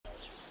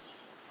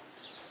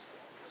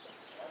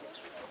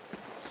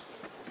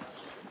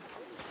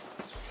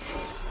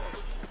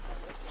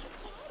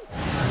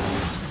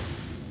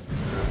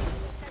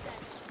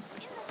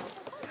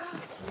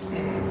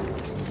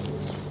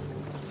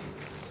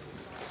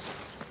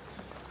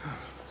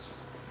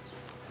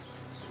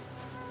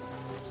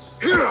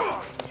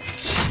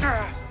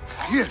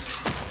Here.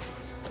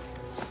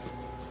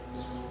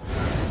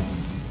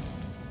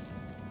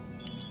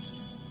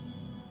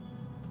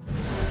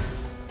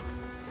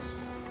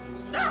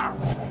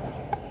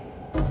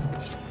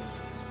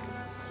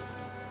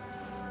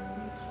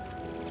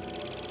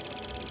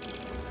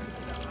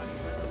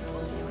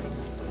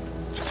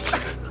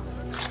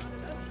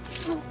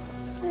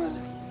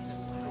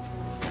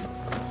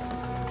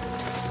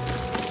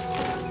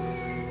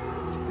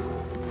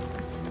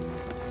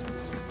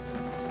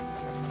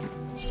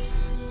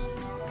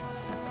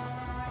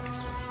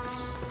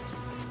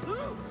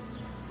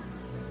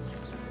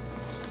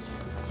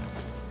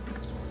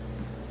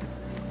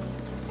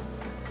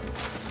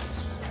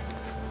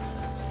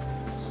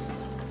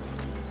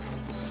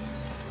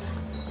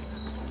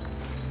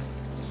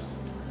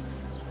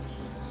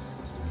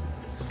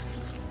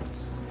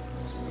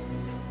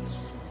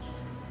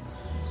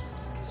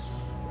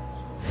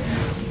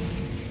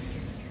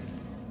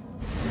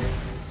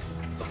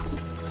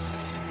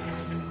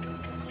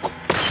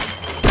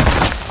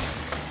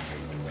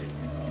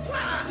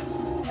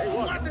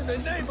 The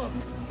name of...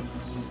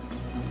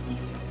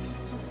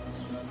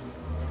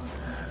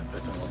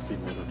 Better not be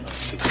middle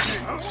class.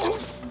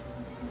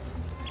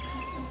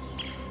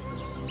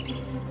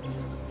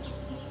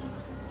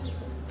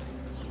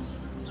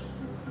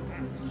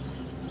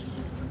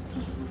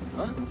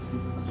 Huh?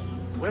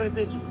 Where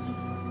did you?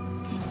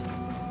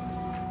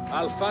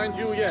 I'll find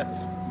you yet.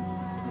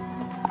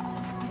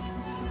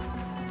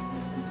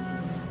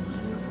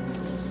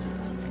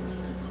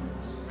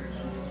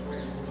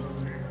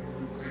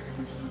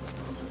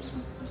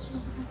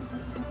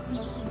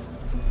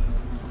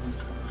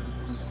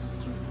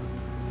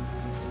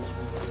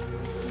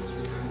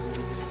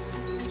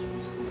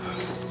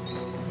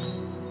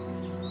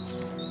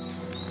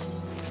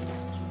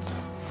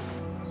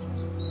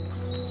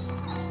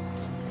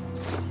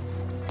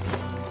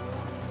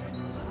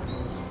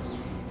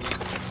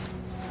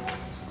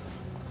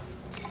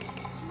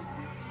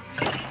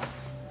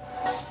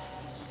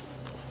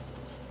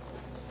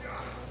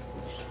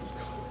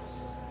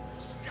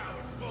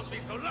 Be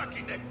so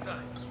lucky next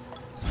time.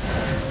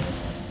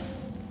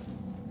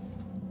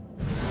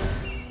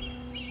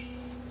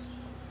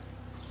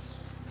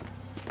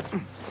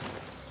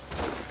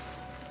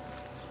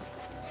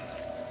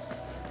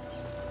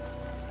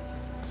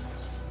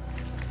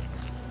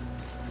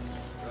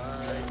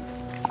 Right.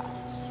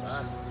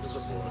 Back to the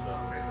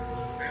border.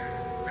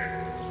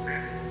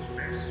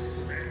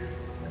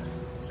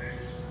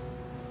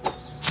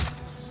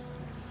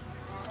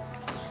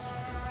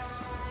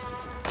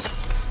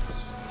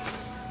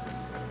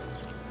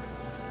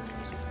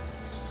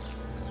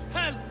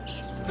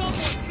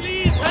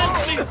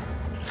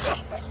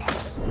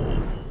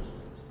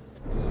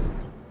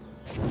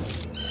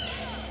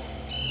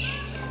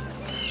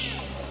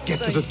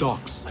 Get to the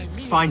docks.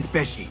 Find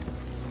Beshi.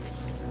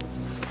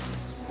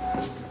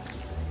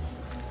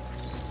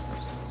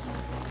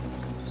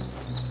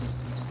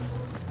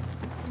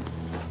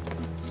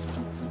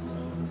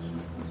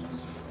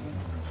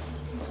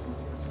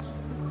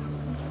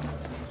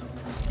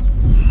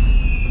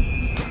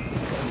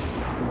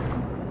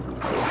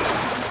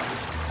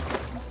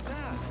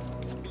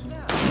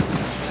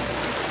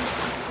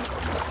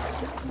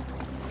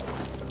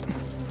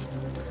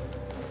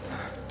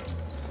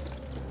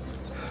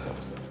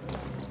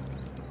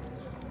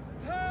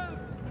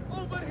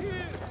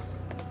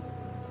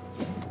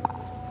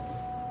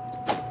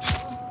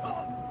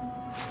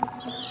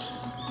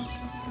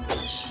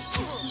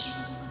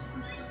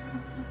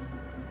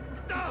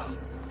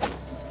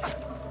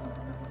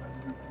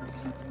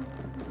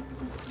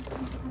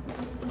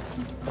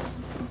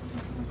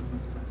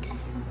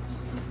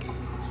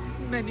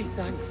 Many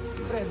thanks,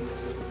 friend.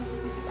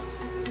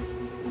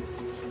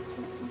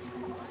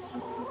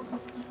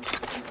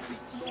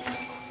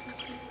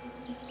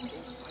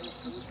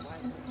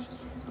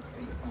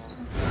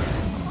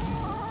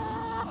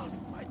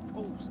 My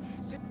toes.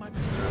 Set my...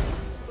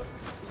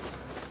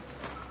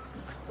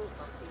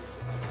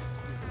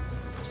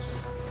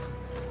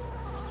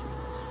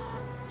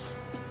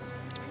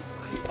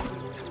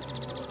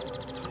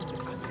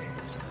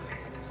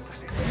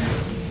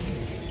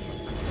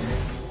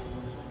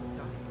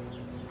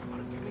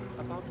 arguing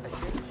about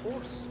a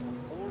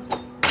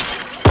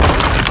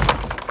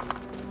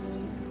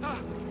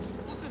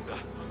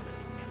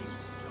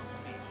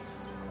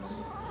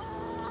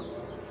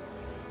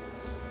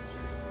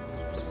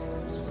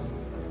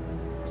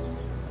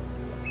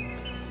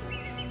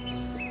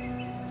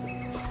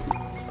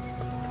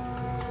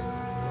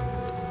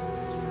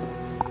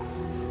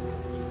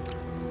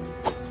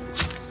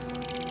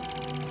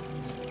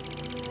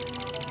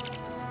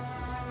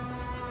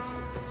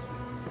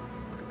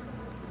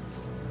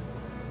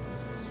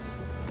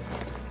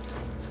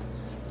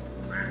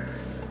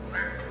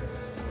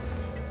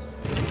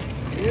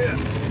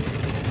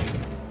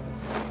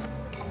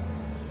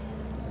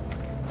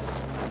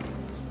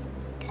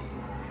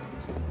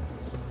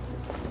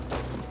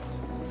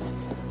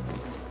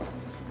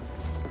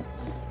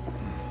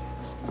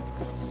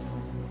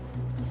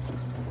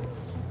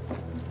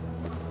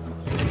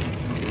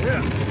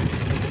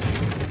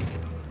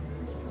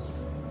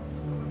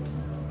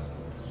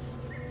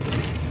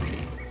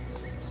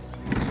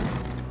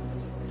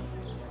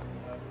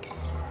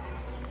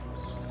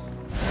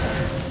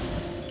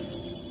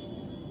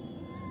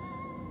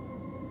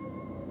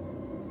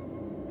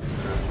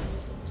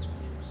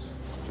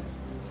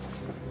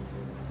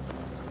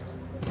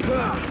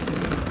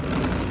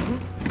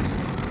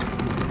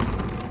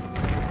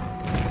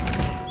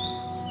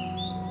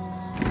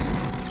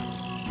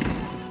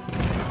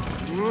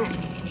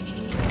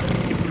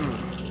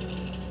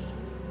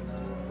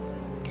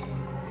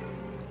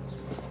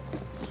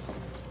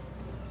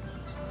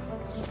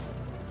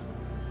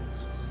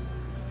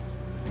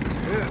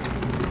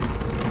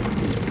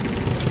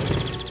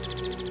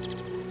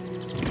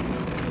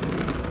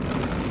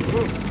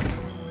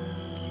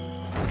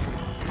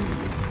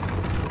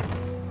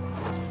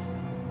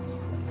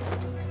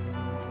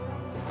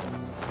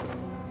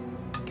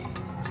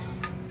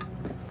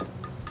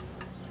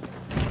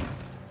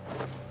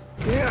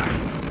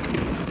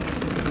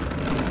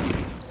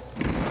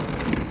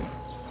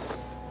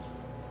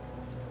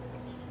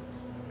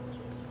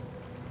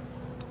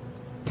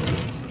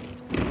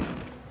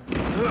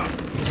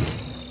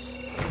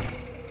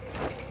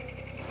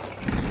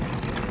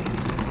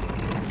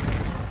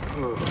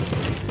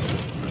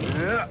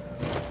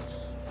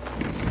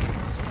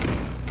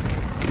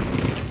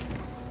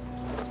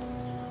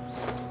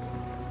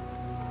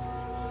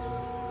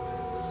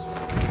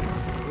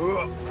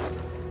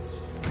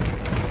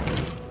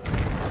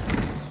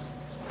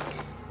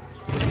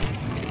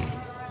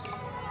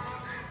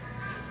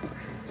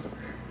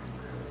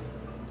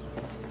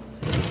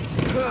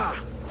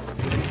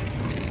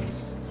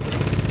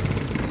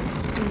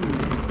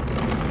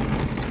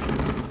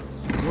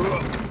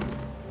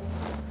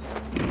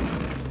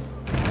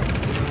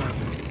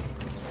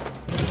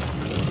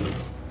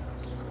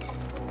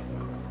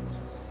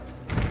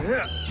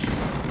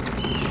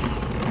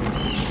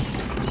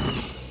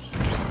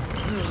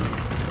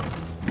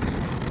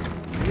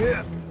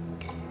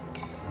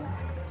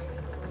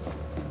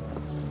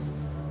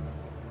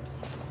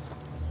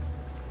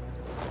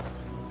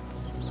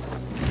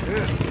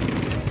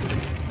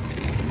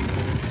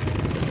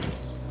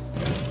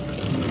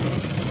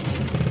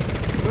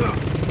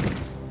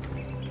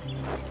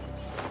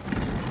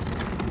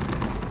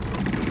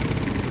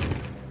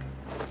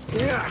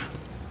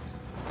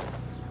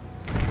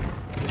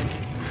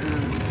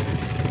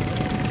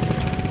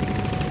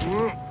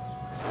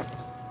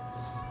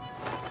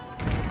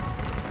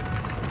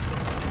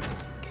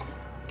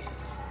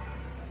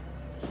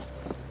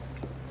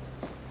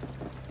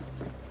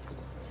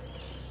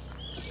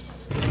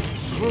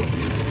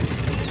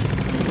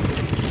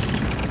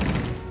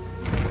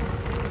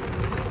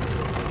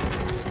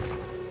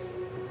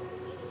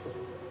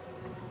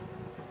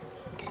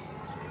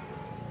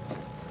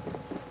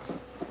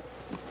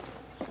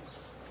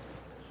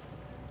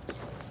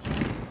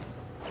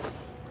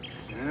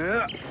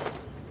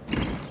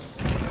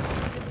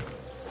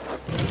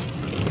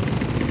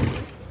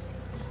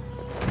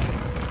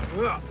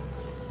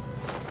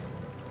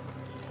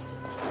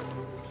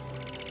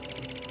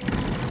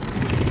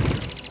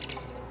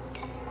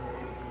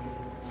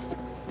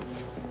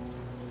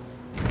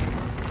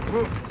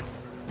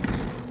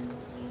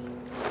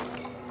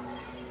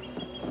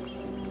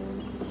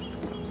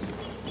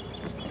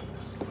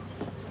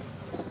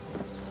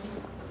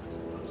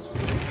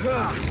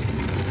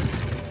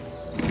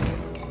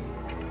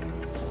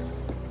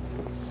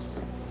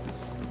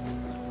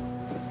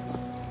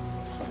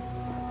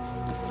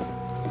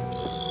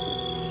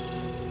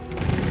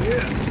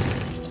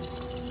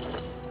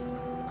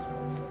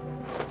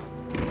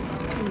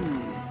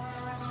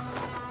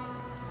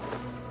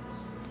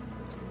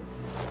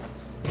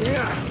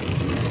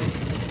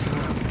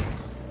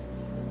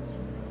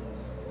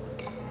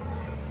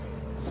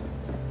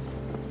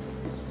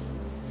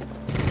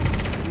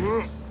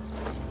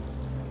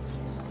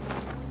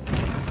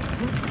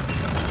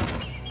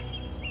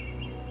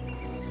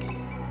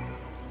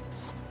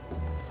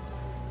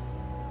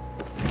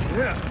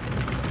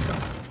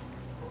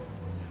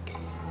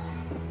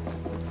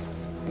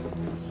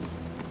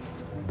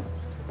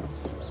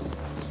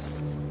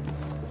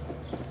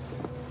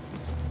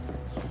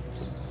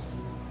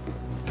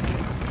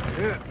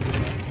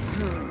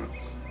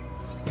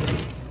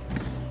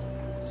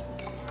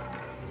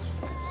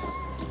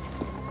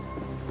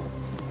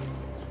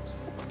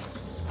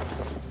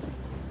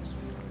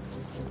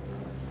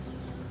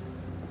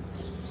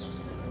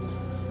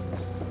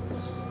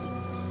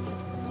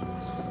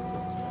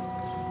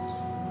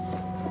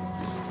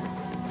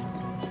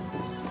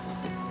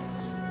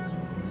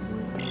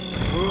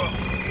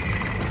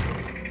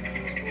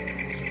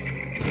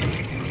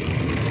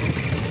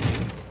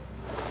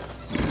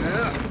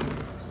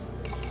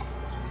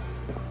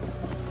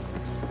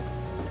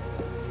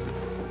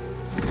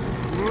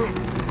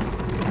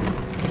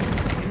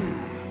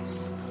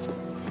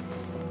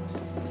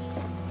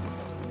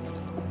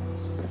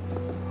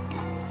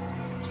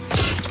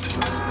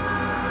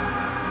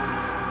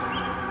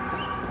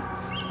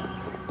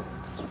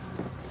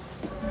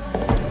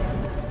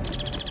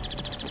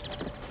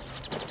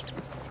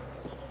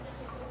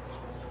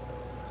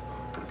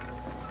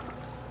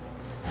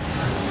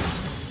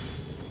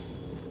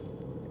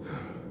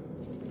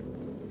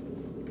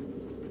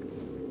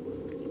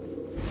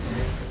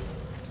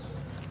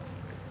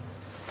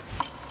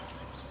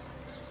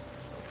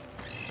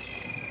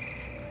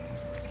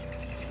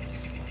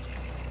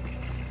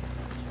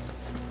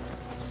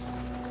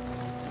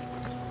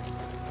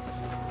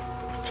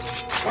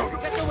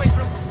Get away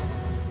from...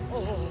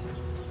 Oh.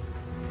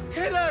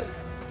 Killer!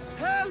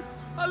 Help!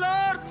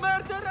 Alert!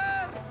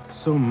 Murderer!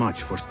 So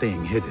much for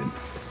staying hidden.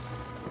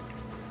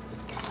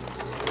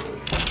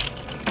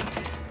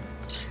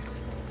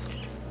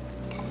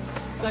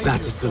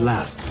 That is the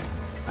last.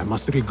 I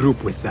must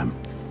regroup with them.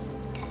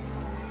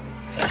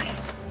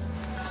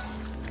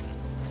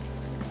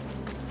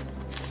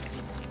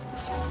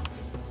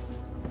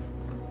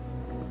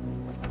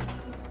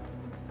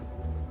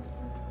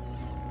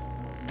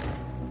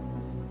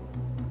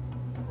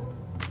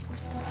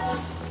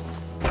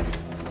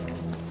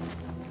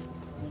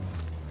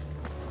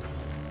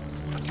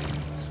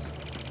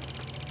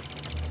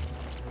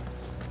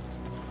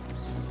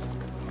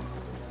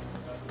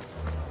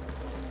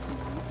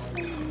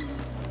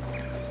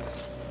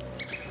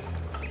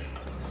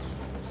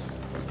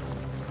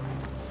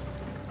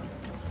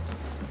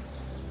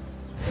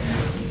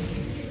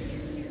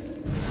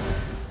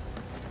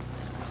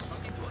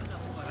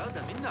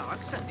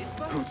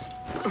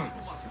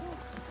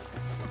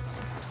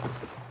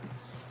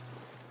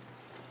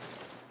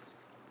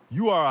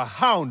 You are a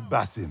hound,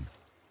 Basim.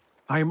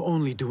 I am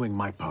only doing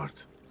my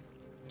part.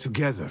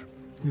 Together,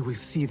 we will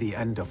see the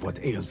end of what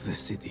ails this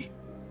city.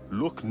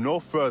 Look no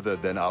further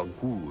than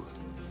Al-Ghul,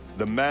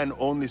 the man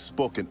only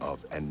spoken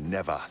of and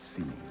never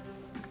seen.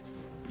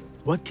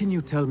 What can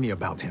you tell me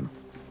about him?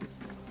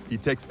 He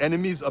takes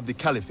enemies of the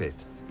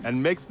Caliphate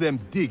and makes them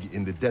dig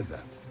in the desert.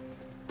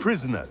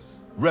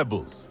 Prisoners,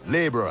 rebels,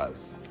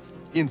 laborers.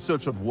 In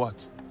search of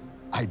what?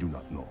 I do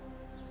not know.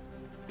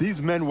 These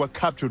men were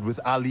captured with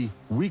Ali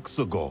weeks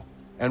ago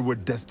and were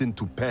destined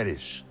to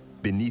perish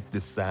beneath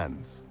the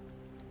sands.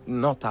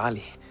 Not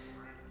Ali.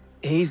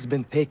 He's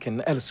been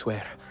taken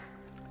elsewhere.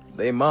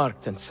 They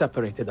marked and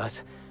separated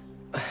us.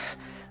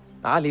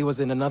 Ali was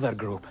in another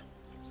group.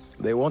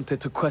 They wanted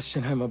to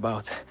question him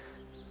about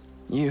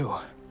you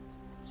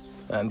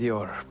and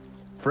your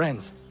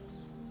friends.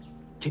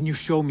 Can you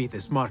show me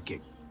this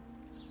marking?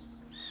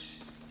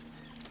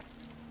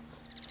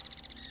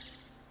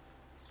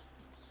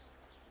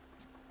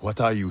 What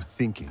are you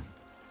thinking?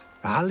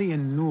 Ali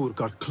and Noor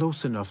got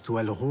close enough to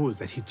Al-Ghul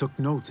that he took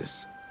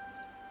notice.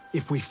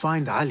 If we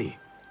find Ali,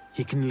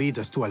 he can lead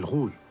us to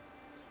Al-Ghul.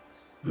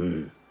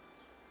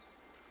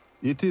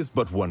 It is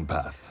but one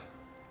path.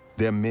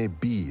 There may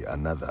be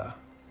another.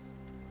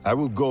 I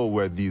will go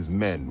where these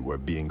men were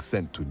being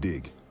sent to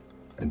dig,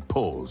 and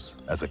pose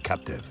as a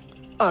captive.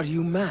 Are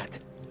you mad?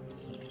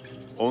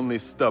 Only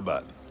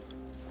stubborn.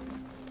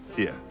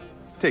 Here,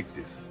 take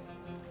this.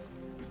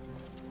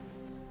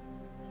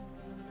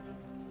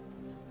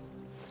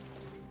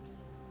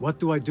 What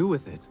do I do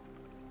with it?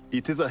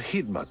 It is a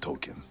Hidma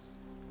token.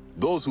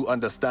 Those who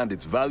understand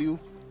its value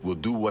will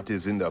do what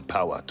is in their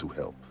power to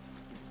help.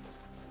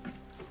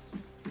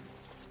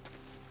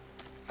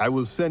 I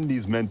will send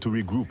these men to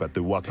regroup at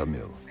the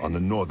watermill on the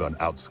northern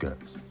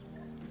outskirts.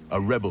 A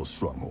rebel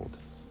stronghold.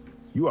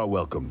 You are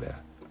welcome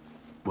there.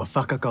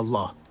 Wafakak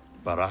Allah.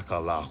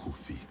 Barakallahu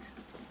feek.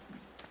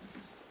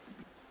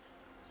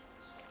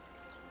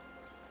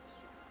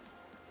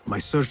 My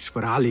search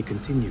for Ali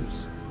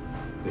continues.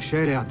 The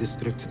Sharia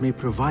district may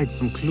provide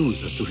some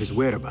clues as to his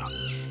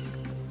whereabouts.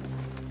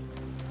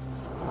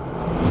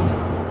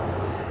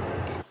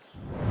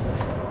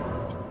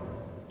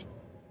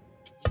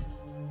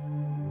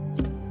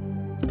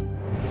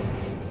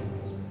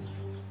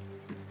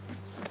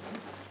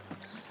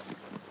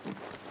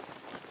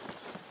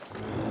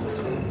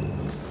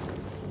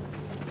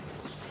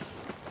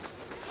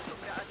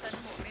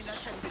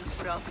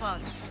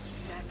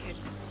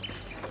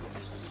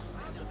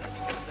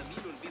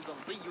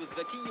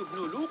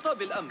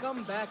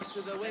 Come back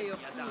to the way of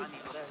peace.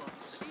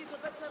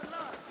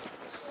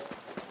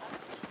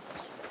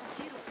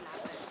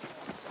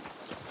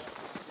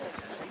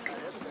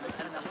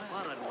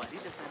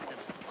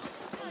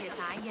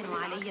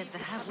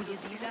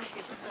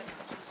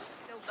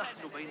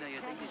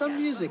 Some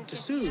music to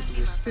soothe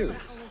your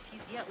spirits.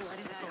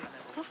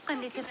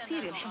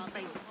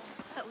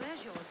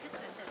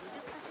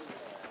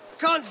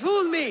 Can't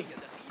fool me!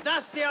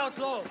 That's the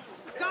outlaw!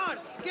 God,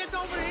 get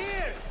over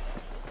here!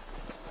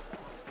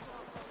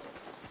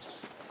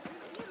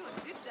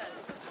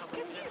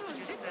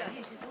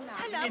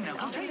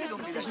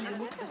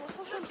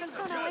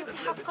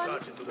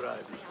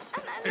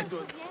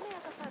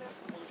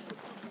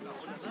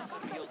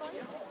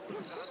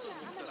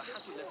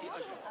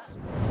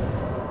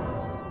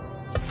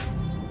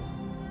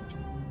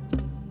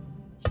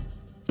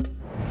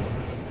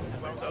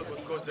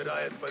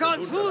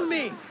 Can't fool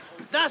me!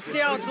 That's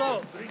the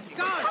outlaw!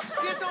 God,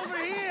 get over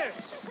here!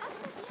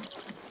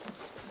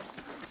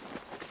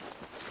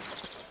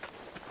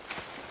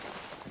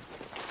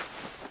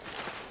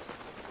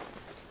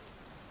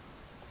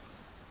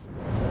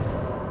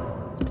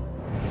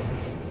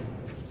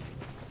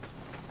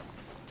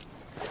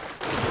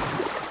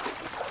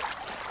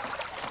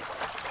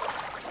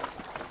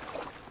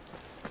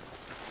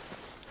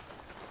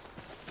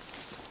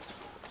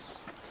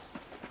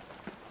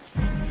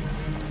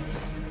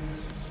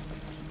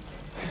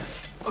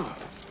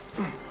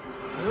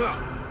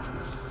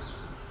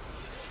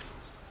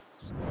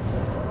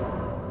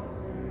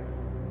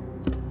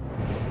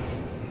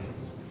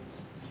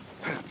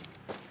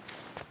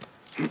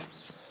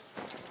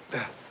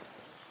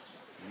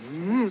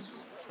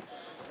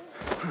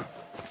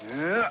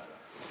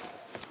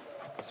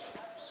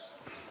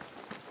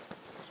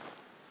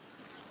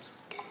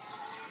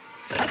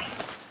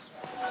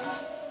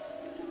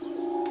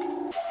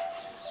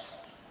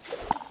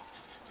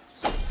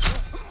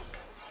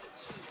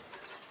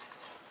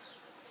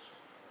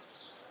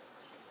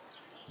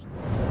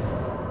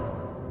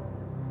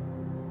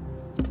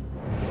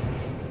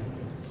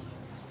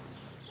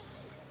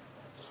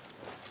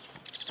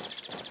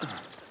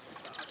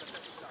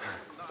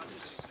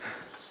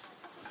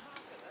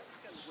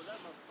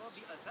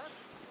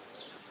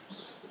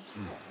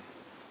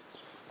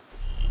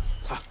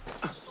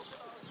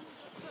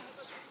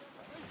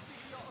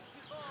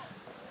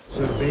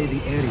 Survey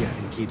the area,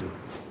 Enkidu.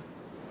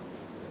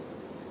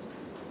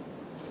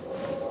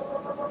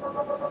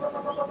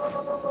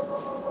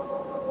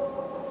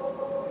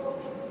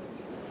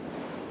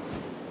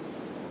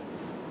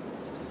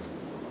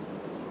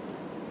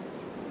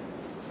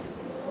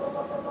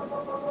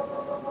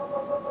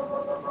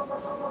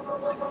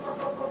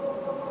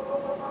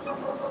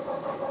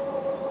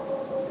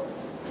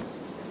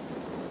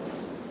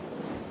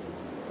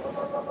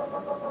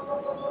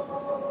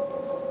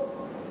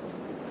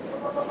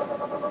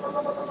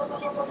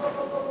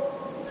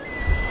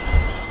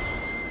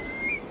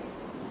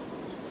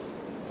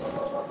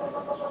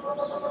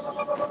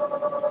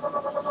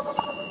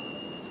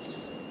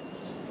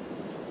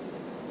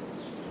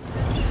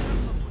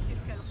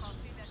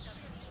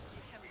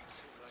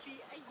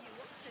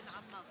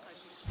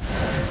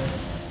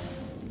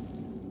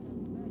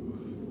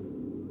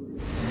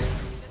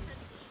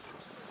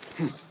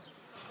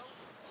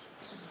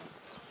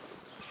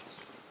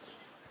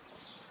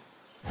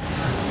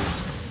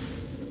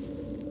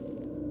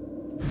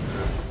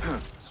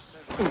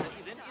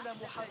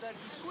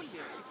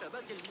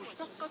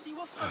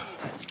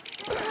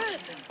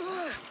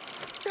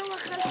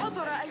 توخى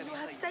الحذر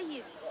أيها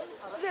السيد.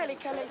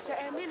 ذلك ليس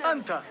آمنا.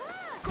 أنت.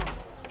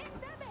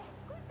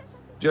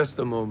 Just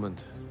a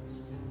moment.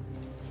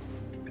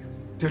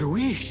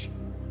 Darwish!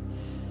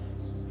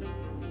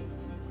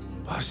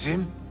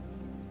 Basim?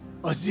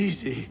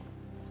 Azizi?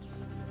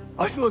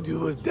 I thought you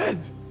were dead.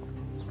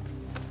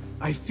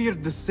 I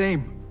feared the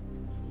same.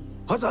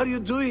 What are you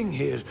doing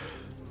here?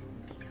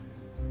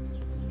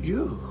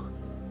 Your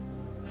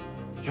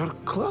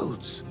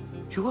clothes.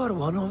 You are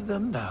one of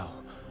them now.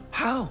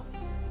 How?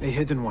 A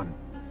hidden one,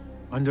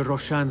 under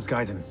Roshan's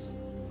guidance.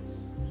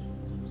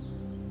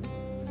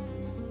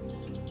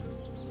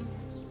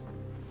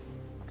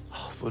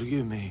 Oh,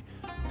 forgive me.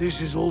 This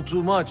is all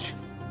too much.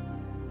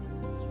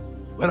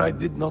 When I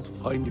did not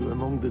find you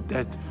among the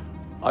dead,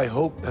 I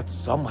hoped that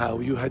somehow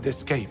you had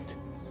escaped.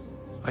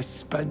 I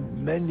spent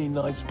many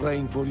nights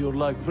praying for your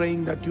life,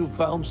 praying that you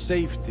found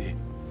safety.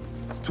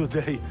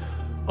 Today,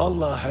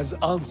 Allah has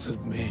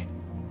answered me.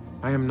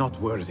 I am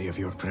not worthy of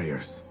your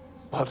prayers.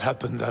 What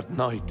happened that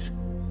night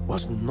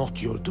was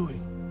not your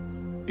doing.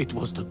 It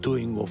was the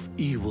doing of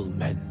evil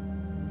men.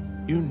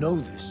 You know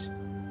this.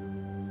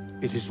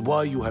 It is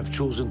why you have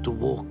chosen to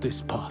walk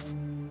this path.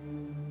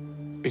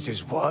 It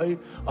is why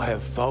I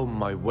have found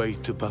my way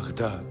to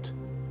Baghdad.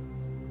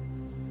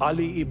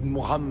 Ali ibn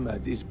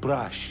Muhammad is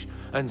brash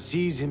and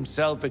sees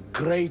himself a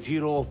great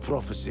hero of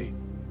prophecy.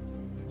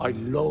 I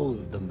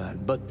loathe the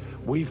man, but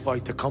we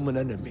fight a common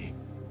enemy.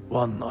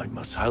 One I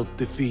must help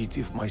defeat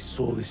if my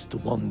soul is to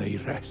one day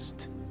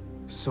rest.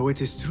 So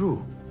it is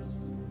true.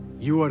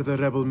 You are the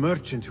rebel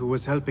merchant who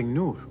was helping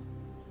Noor.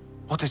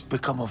 What has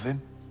become of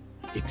him?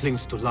 He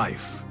clings to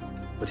life,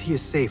 but he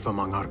is safe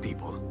among our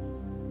people.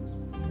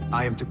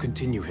 I am to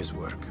continue his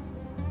work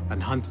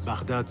and hunt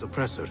Baghdad's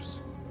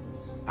oppressors.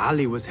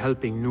 Ali was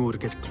helping Noor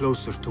get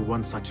closer to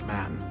one such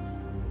man.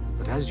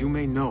 But as you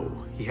may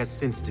know, he has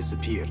since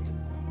disappeared.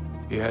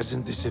 He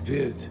hasn't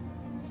disappeared.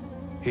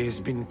 He has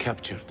been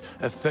captured,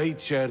 a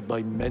fate shared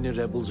by many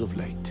rebels of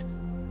late.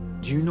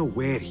 Do you know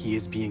where he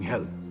is being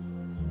held?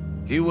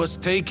 He was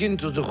taken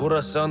to the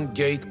Khurasan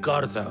Gate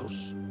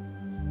guardhouse.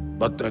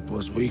 But that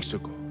was weeks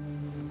ago.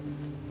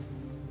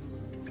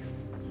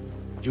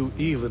 You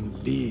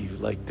even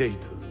leave like they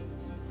do.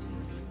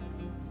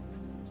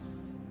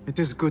 It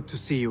is good to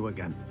see you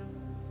again.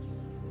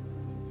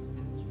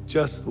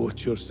 Just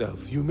watch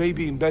yourself. You may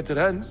be in better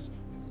hands,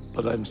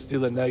 but I'm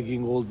still a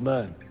nagging old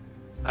man.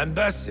 And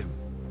Basim,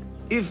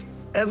 if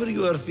ever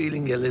you are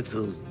feeling a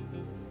little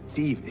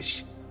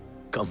peevish,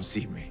 come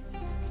see me.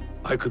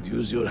 I could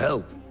use your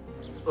help.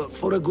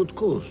 For a good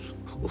cause,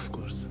 of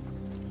course.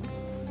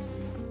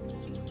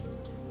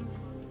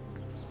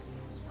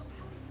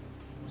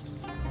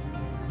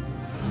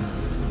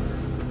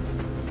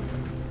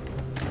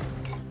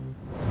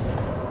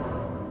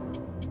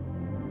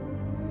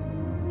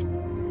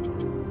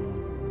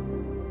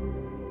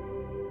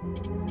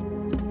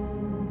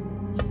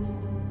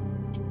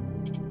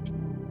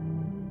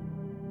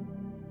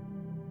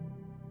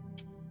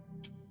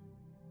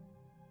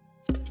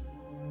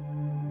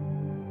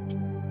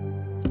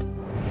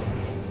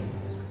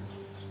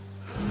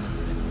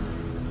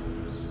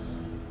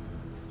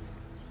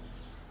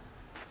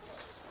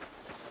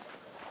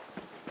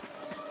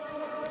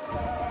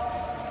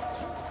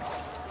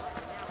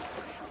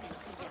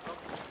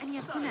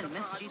 يكون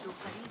المسجد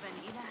قريبا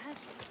إلى هذا.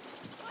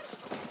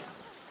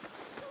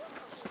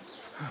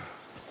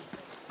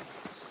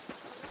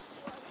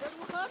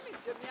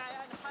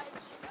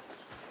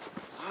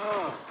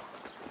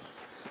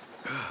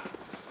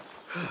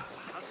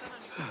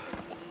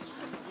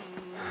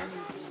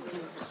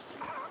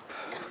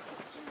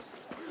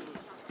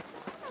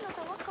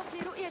 نتوقف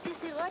لرؤية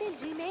صغار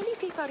الجمال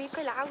في طريق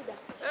العودة.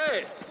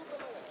 Hey!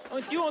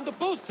 Aren't you on the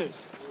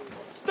posters?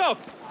 Stop!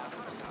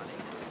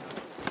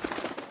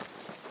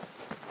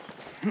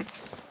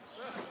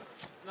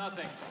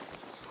 Nothing.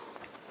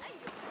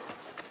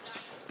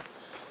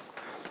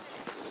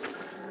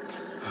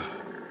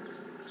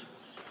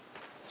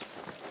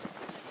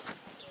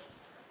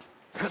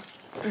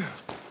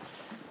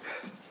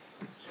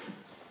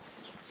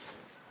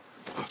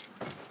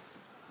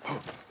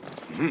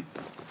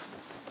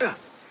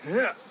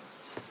 Yeah.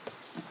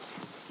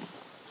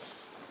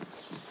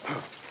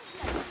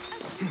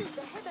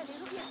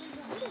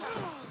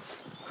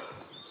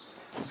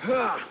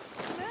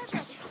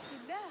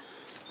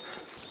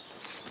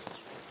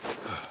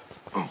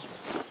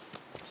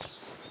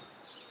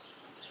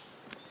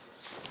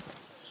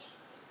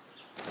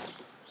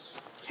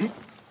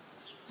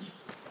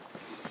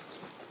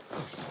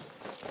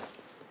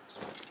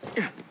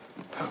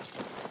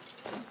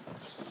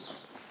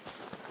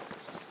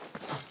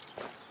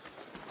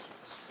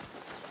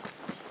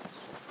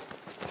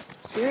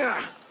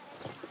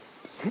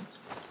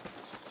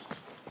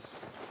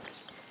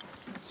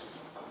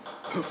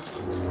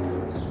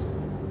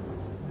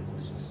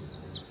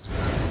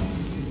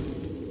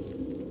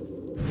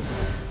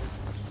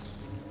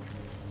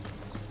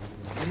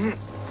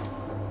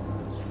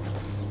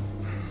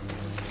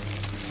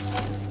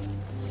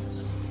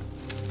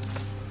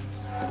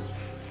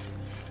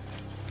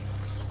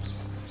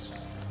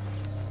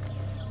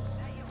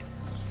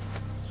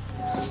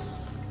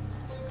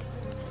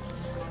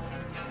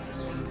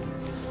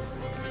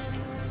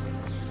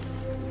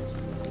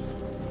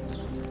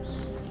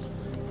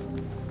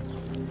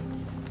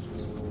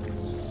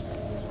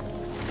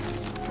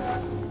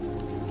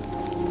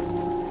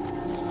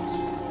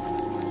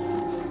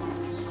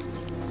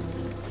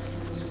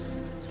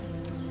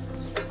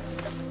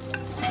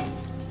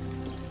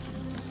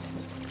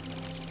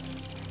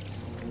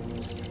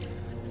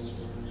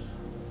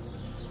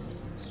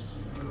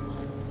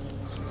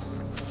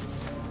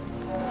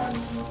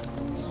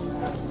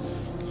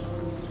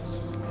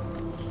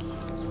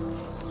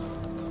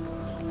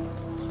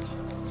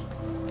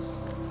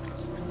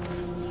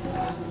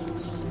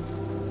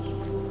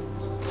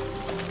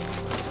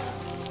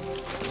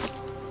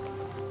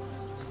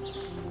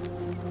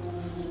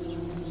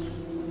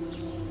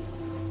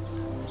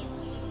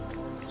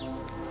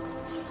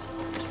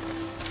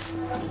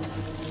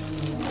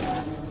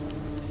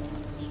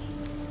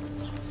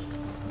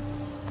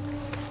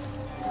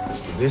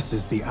 This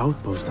is the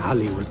outpost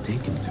Ali was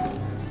taken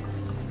to.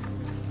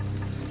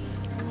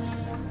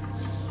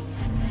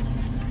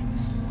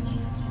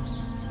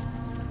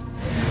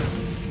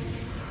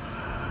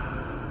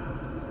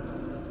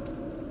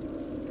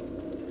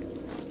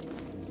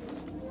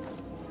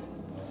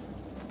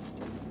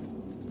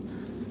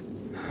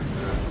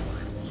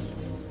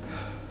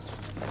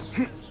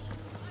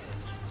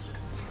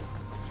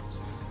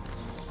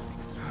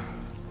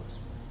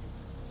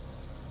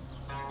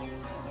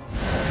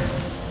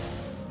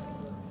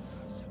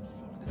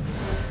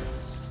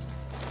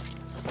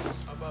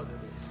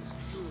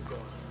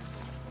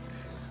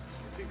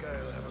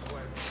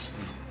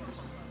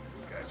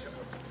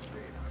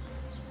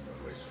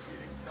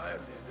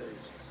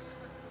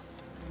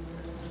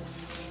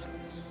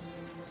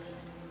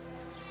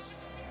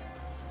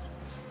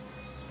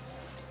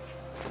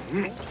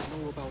 I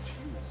don't know about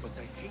you, but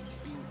I hate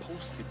being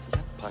posted to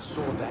that. I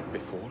saw that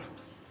before.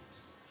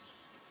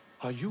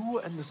 Are you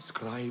and the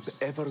scribe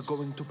ever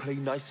going to play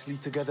nicely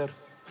together?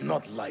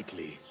 Not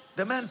likely.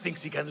 The man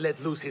thinks he can let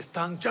loose his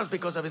tongue just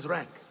because of his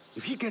rank.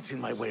 If he gets in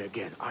my way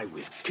again, I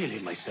will kill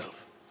him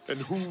myself.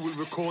 And who will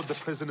record the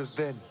prisoners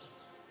then?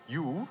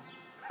 You?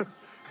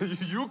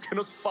 You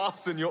cannot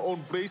fasten your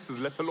own braces,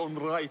 let alone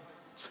write.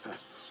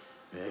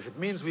 If it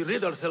means we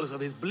rid ourselves of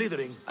his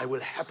blithering, I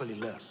will happily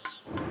learn.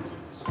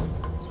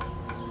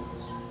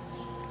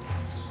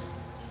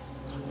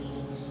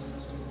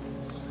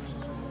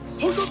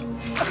 Hold on!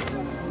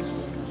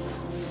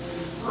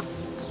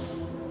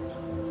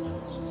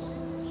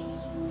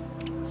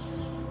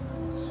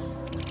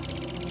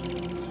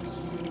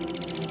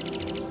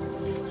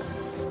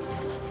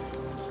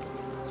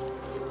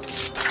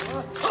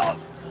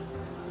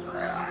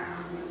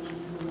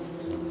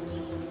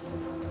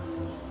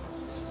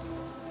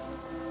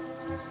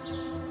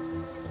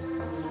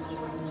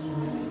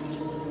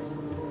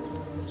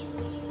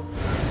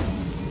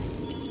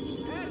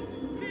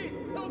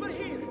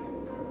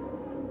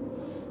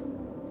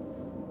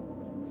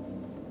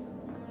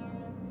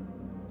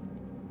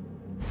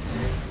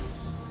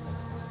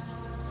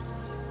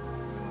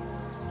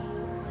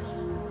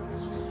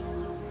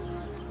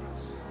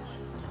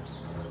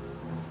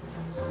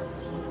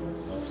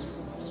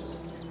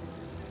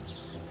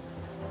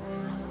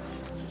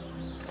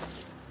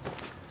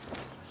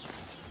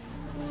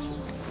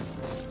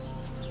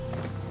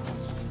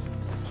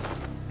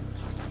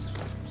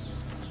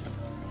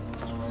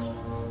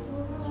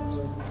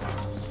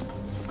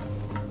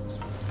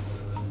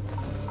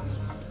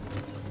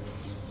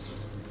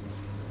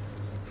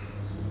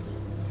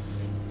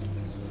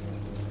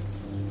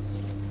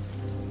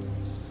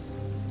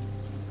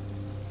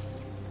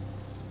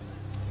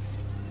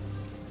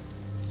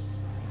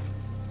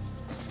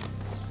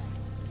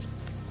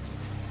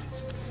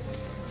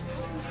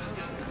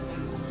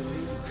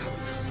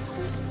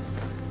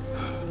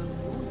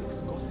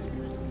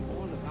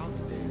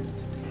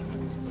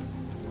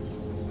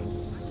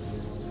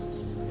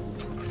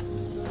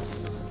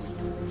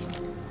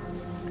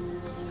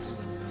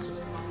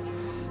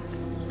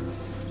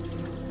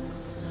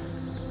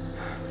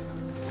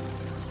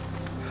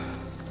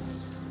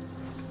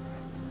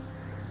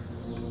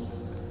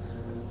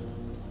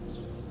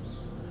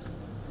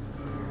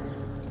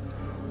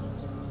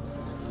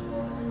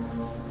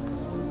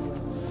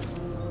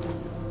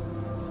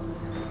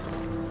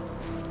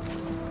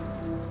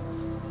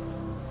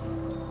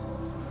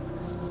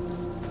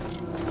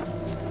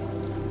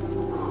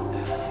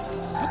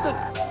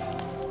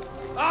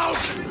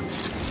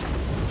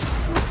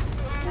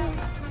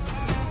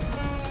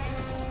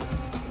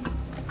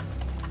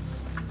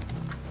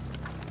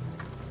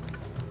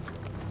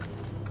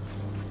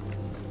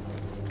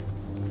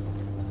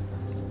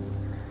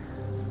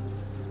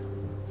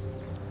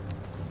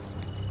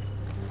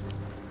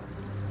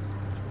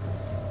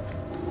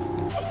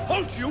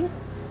 Halt you!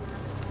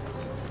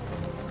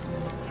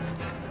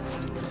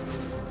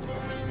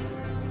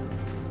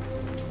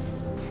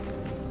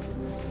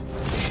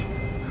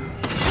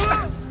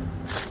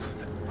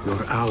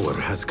 Your hour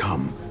has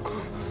come.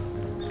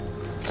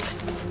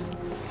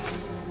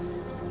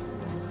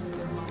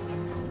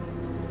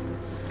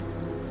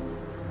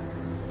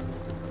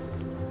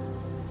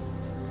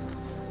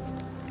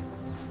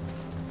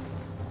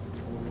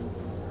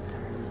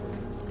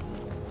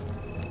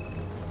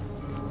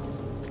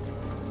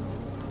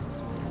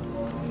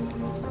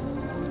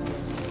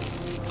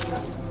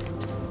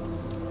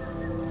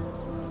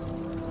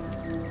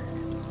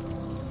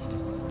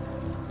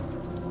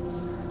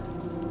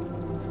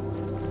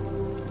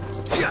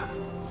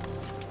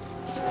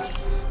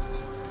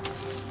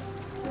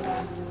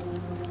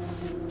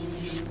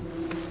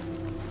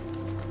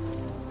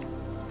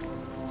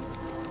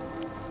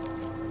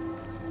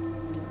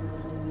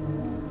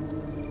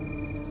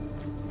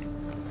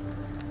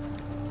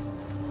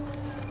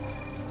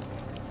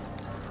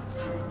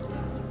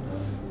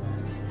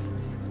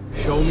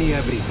 Show me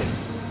everything.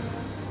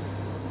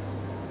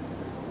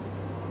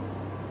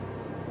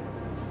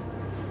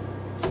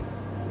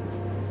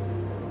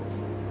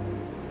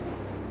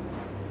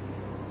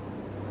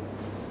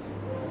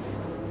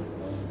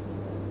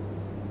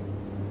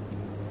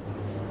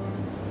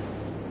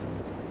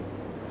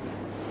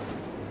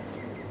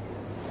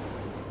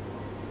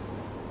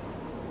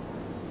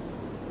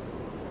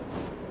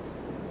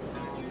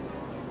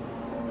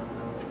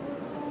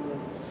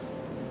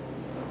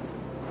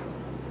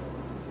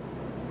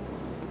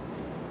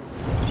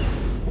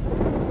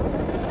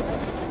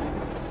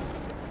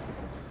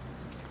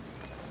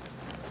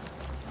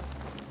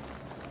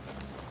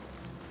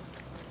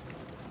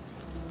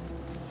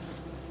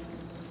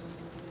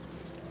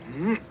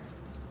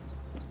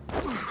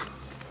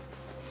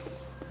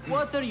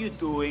 What are you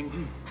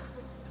doing?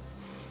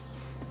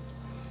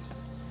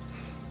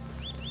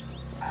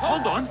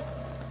 Hold on.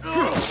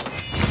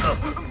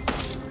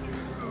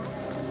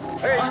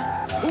 Hey,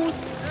 who's...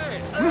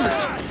 Hey.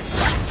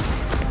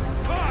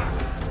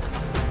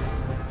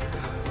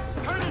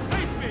 Turn and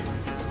face me!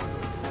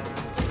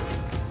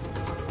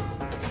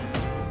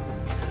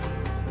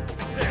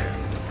 There.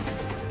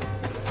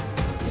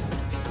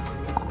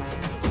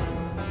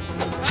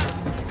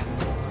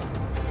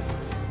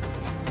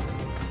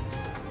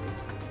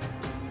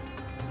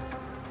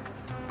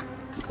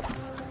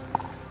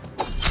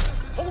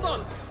 Hold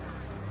on!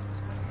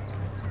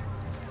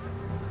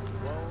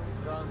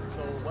 Won't run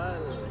so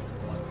well.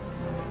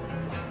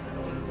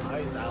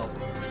 Eyes out.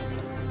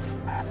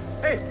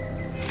 Hey!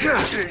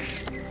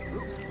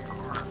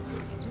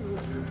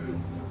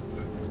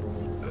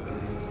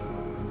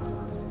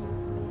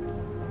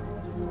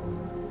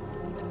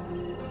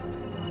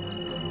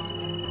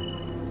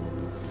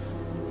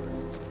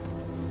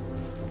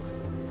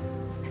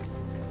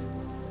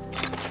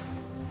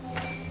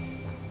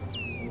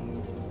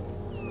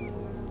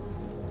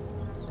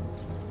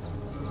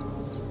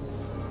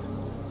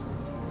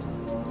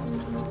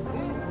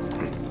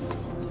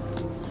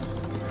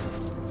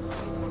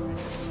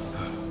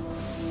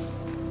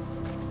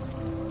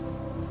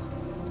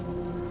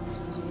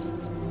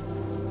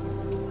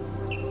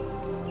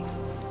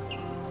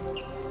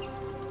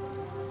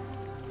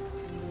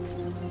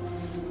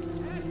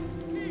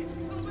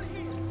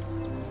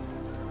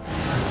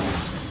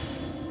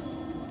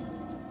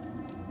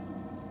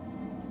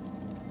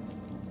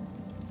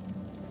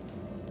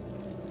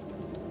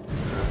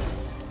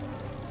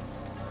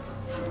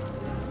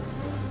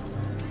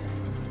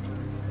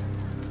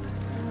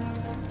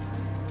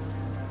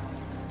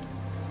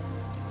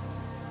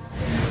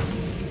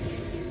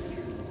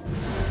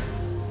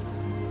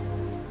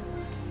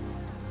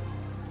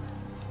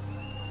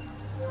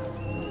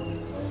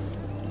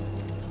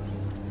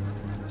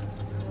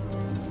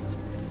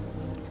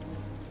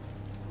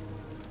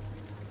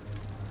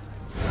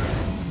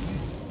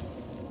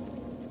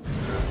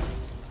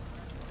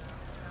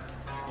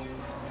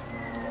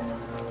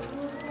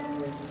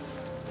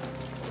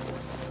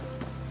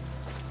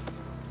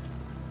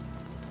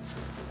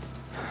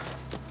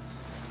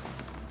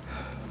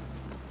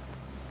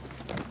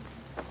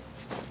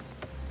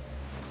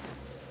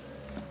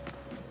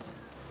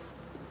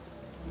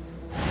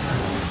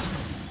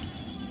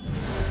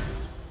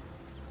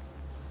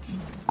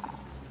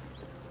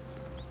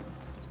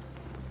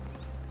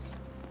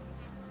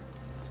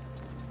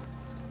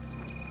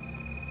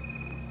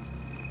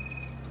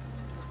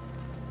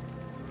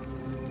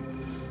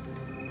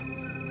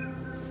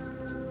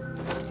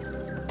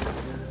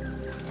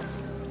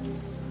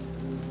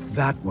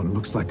 That one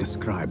looks like a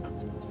scribe.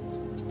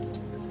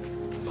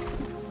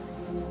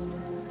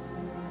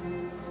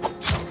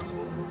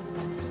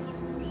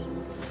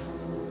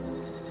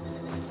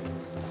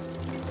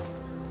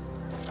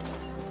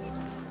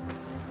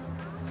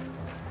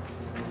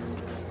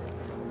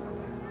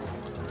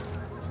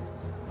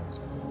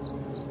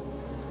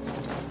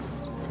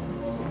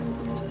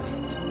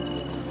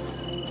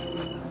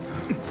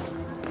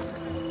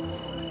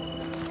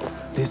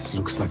 This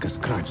looks like a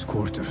scribe's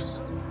quarters.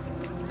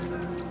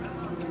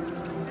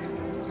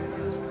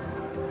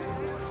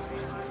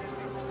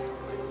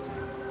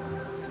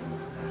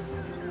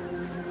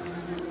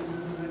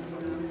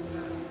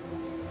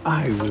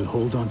 I will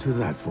hold on to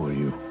that for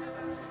you.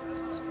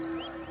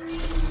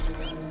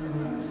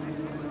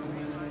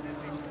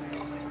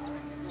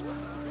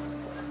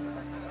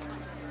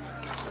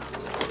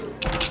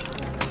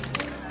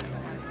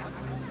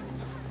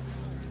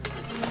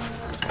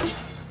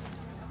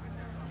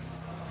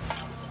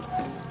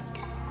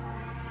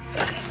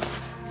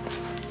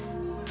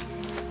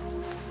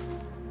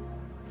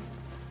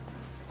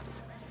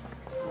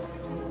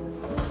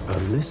 A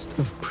list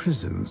of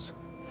prisons,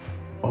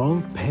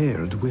 all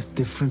paired with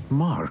different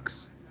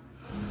marks.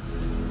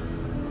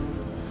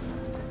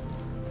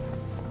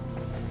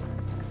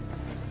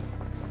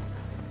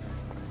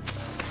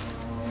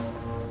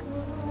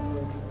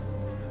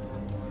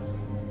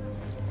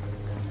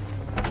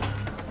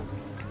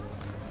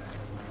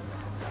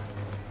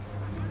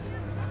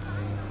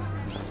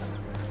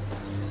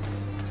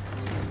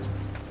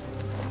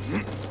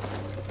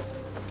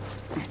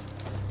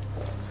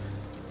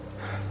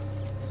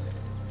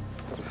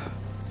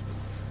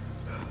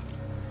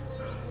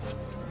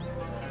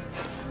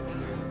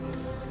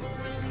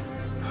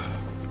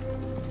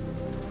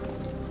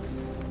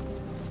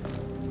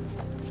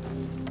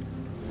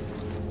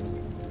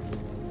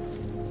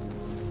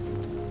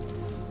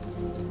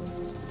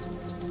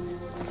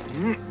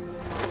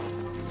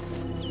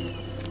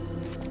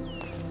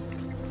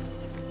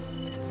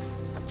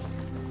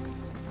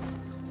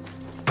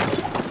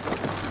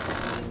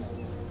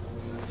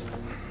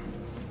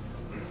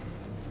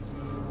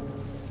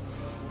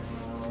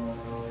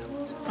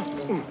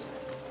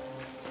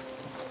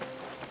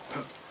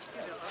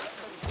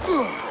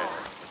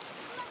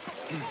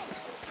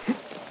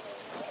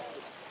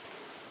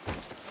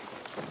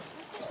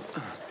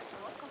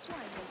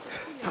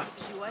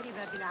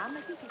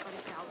 العامة في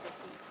طريق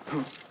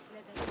عودتي.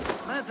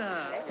 ماذا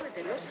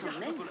يحدث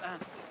الآن؟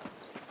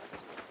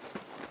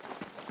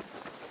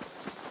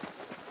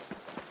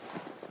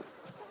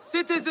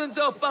 Citizens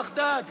of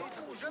Baghdad,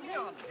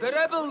 the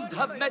rebels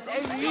have met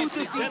a new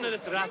defeat.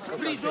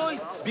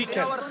 Rejoice in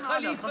our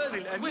Khalifa's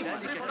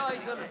swift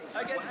reprisal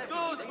against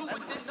those who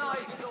would deny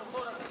his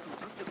authority.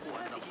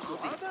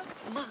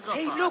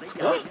 Hey, look!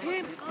 It's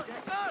him!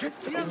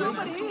 He's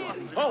over here!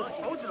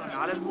 عذرا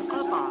على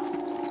المقاطعة.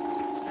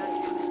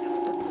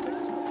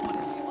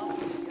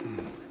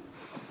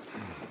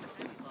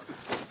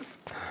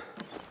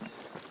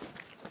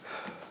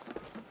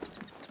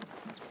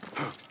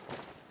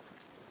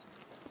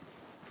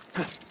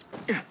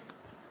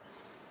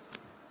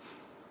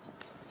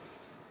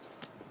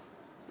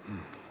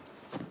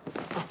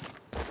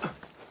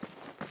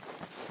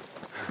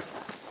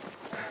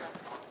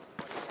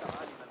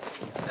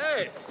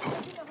 Hey!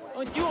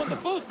 Aren't you on the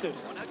posters?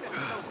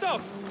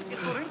 Stop!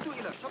 اضطررت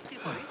إلى شق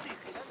طريقي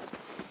خلال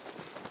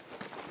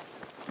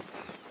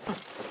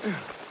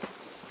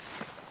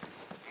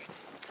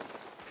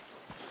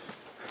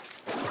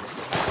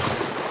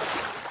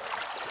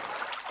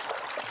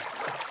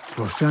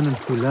Roshan and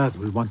Fulad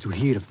will want to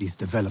hear of these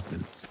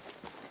developments.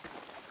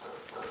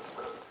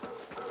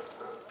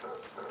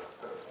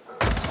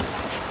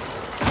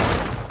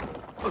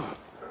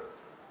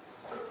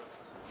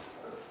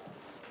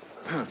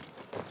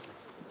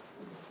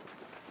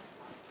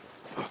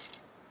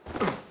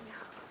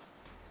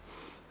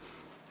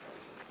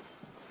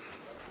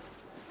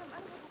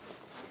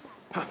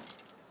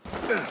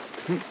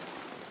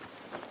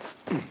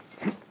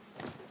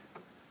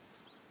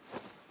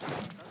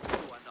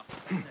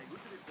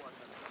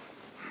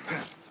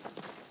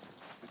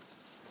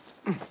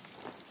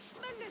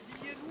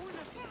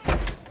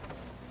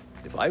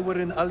 If I were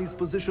in Ali's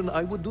position,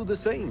 I would do the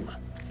same.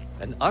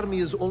 An army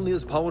is only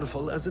as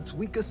powerful as its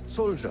weakest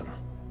soldier.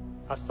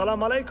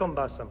 Assalamu alaikum,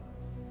 Basim.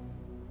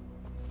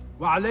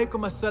 Wa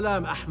alaykum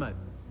assalam, Ahmad.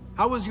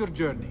 How was your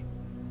journey?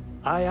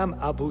 I am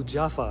Abu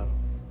Jafar.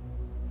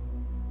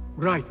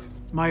 Right.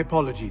 My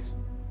apologies.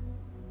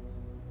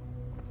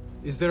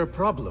 Is there a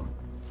problem?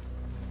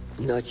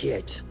 Not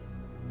yet.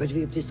 But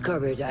we've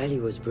discovered Ali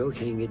was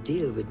brokering a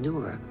deal with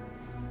Noor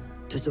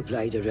to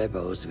supply the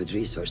rebels with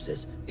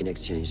resources in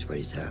exchange for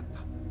his help.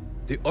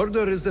 The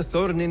Order is a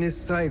thorn in his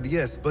side,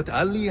 yes, but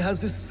Ali has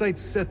his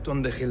sights set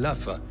on the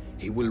Khilafah.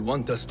 He will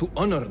want us to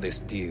honor this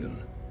deal.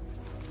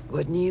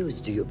 What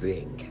news do you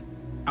bring?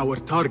 Our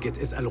target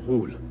is Al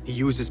Ghul. He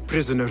uses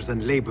prisoners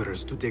and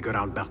laborers to dig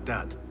around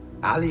Baghdad.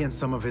 Ali and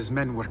some of his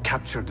men were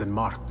captured and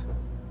marked.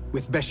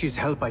 With Beshi's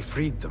help, I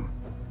freed them.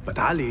 But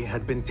Ali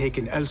had been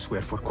taken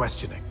elsewhere for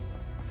questioning.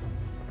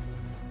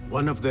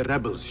 One of the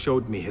rebels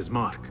showed me his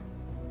mark.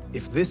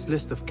 If this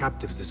list of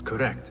captives is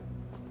correct,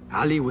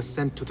 Ali was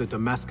sent to the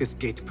Damascus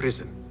Gate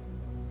prison.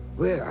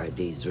 Where are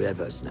these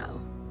rebels now?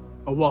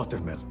 A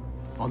watermill,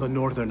 on the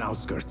northern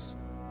outskirts.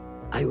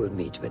 I will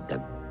meet with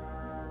them.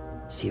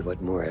 See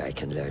what more I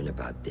can learn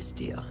about this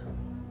deal.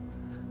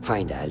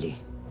 Find Ali.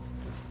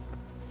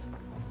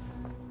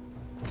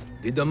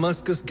 The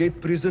Damascus Gate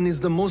prison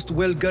is the most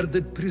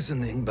well-guarded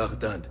prison in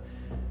Baghdad.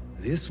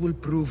 This will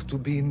prove to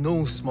be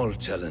no small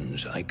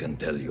challenge, I can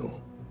tell you.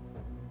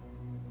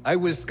 I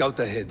will scout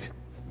ahead.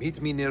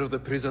 Meet me near the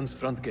prison's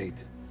front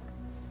gate.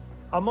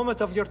 A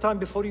moment of your time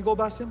before you go,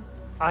 Basim.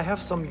 I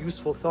have some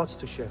useful thoughts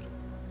to share.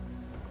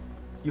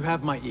 You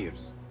have my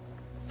ears.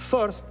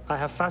 First, I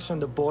have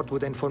fashioned a board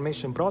with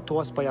information brought to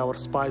us by our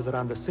spies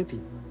around the city.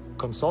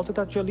 Consult it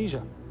at your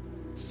leisure.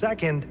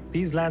 Second,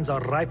 these lands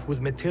are ripe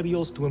with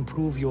materials to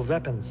improve your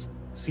weapons.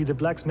 See the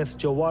blacksmith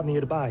Jawar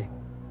nearby.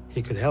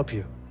 He could help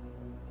you.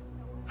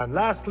 And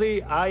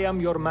lastly, I am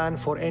your man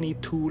for any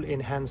tool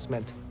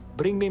enhancement.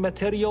 Bring me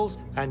materials,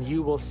 and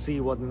you will see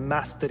what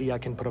mastery I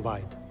can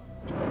provide.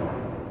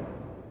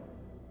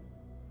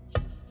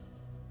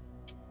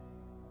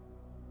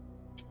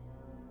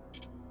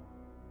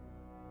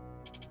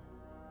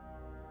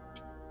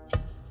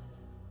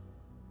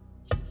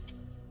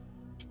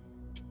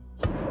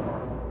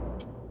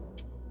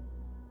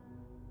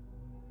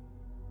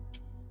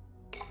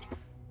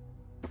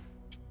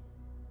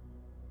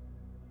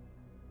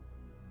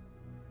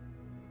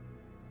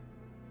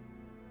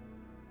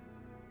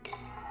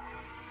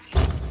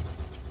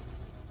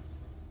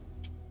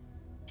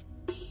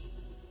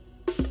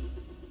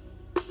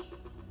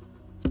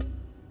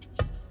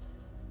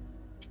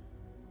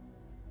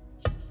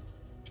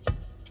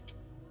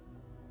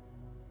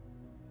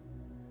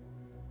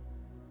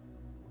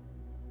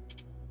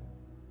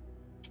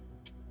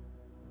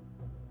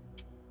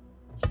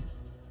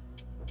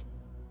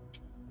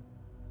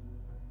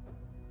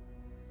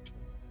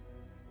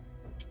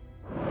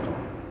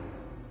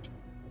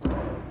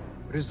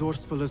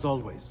 Resourceful as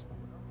always.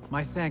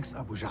 My thanks,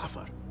 Abu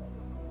Ja'far.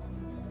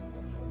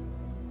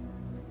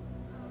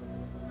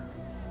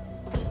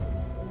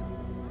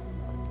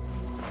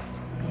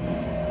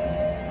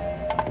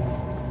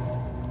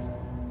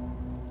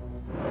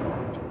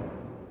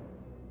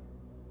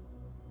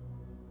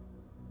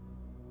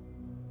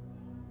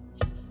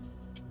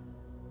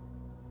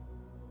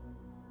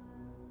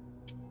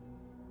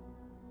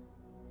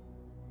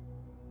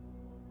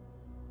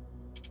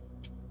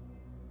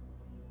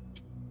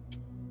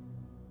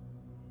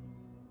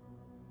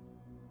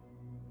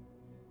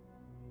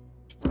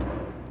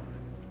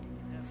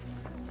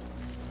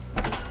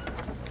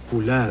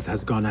 Fulath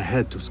has gone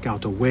ahead to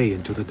scout a way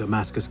into the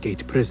Damascus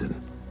Gate prison.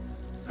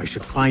 I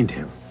should find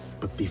him,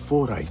 but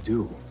before I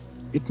do,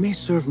 it may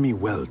serve me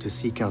well to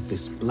seek out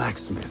this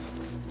blacksmith.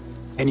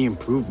 Any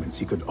improvements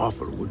he could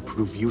offer would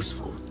prove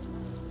useful.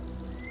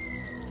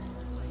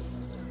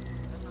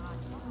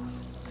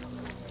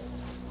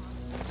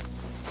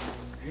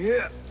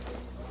 Yeah.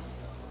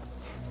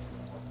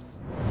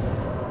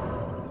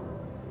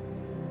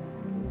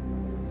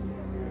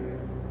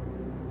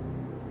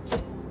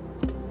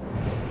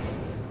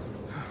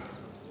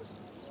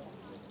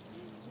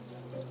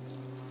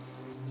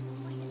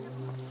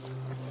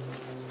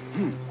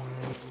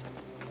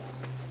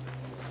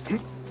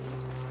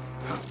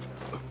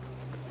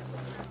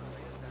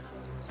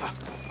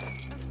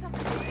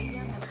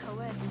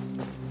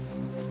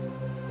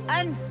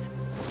 أنت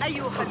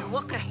أيها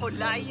الوقح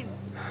اللعين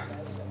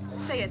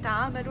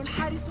سيتعامل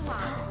الحارس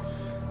معك.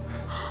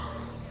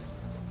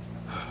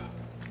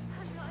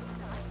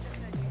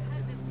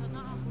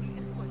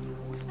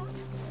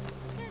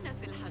 كان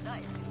في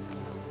الحدائق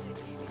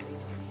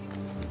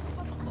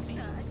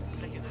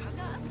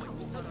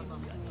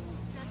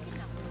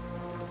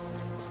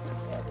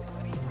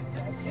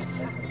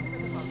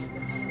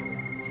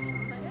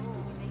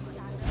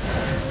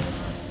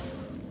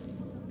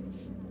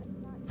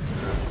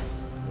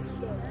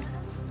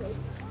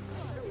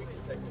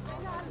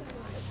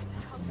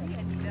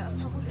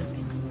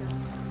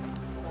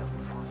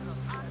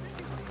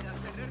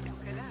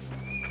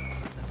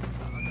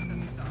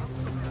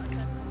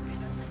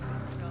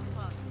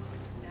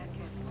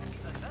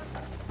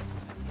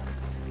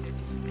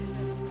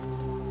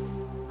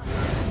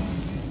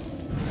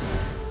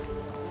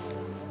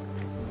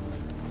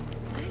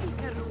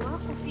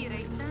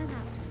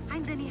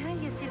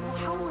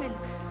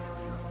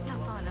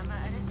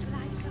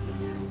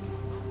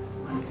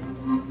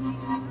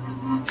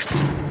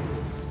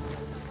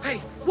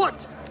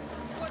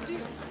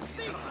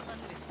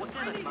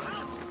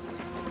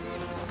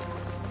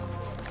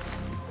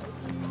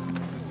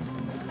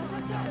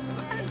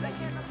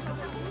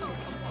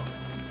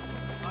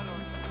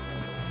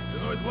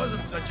It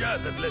wasn't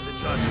Sajjad that led the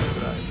charge to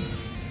Mirage.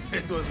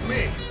 It was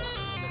me.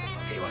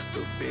 He was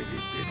too busy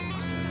dissing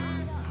himself.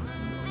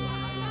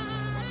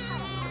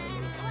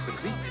 The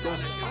Greek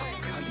dogs are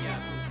Kalia.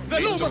 The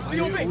Lomans for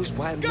your Heroes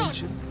well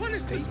mentioned. What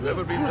is this? Have you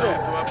ever been back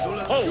to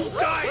Abdullah? Oh, you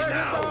die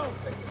now!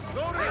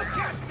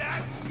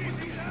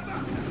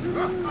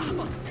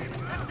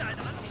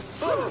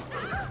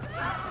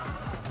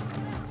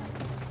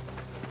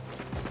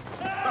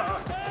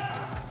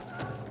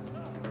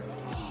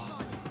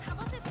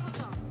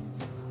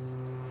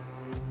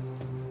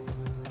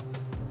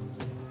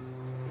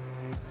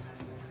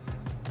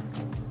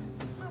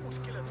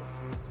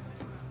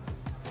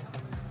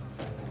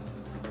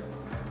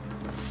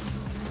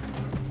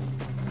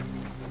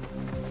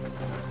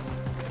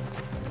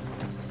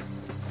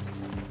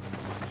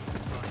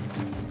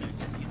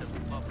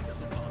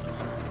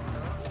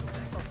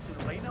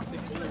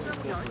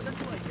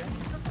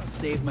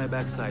 Saved my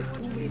backside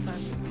too many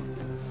times.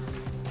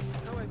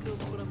 How I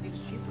killed one of these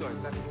sheep guards.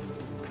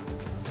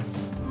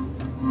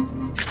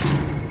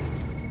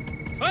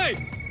 Hey!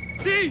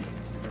 Thief!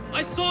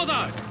 I saw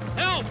that!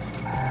 Help!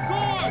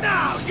 Guard!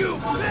 Now, you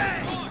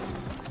bitch!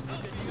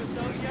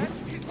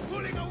 He's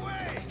pulling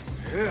away!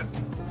 Yeah.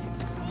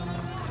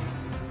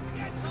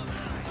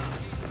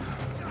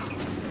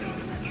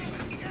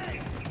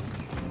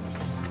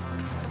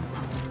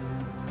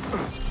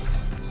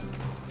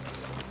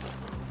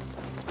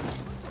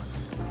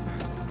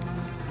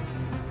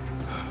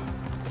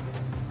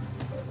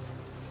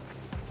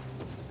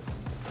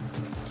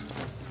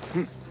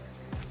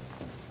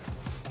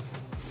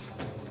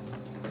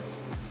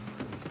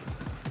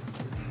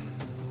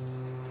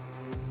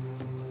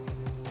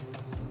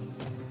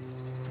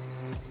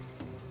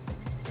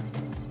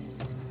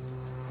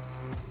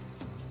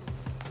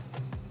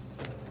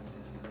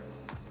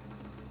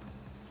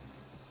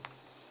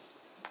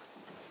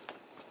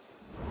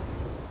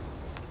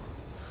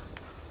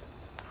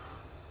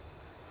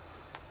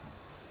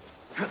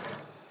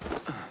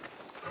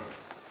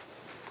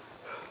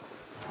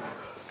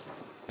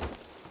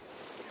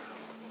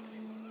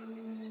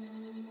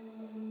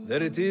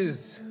 There it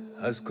is,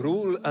 as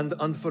cruel and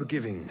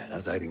unforgiving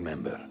as I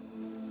remember.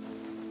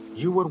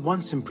 You were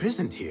once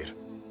imprisoned here.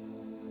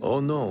 Oh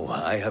no,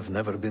 I have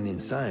never been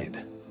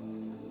inside.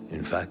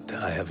 In fact,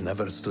 I have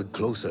never stood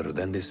closer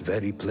than this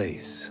very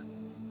place.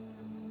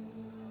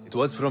 It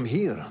was from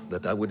here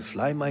that I would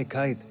fly my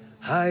kite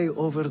high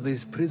over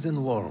these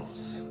prison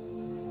walls.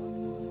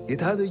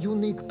 It had a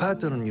unique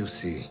pattern, you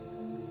see.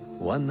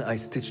 One I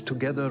stitched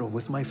together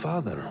with my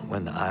father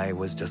when I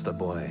was just a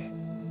boy.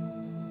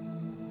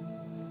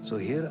 So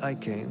here I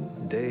came,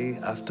 day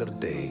after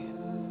day,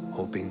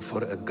 hoping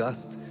for a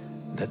gust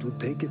that would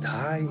take it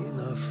high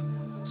enough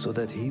so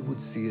that he would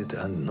see it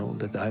and know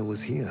that I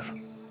was here.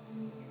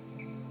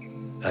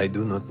 I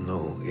do not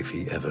know if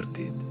he ever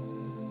did.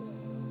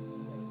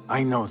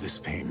 I know this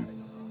pain,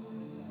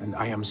 and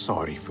I am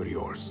sorry for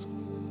yours.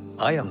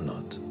 I am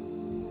not.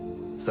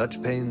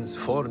 Such pains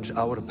forge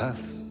our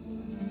paths.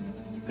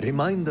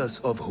 Remind us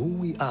of who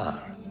we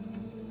are,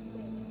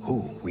 who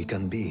we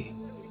can be.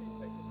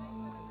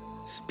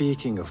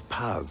 Speaking of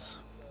paths,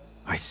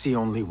 I see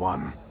only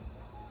one,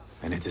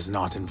 and it is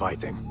not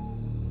inviting.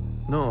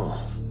 No,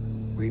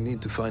 we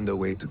need to find a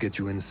way to get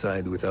you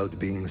inside without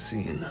being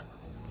seen.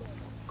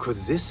 Could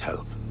this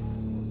help?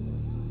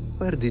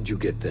 Where did you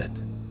get that?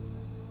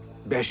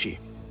 Beshi.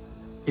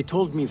 He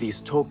told me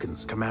these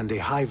tokens command a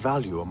high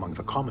value among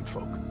the common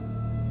folk.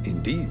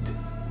 Indeed.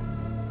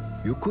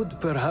 You could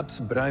perhaps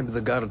bribe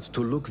the guards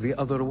to look the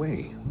other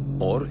way,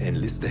 or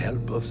enlist the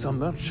help of some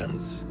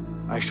merchants.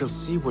 I shall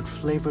see what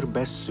flavor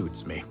best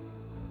suits me.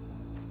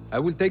 I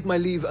will take my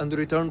leave and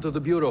return to the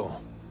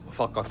Bureau.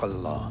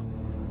 Faqakallah.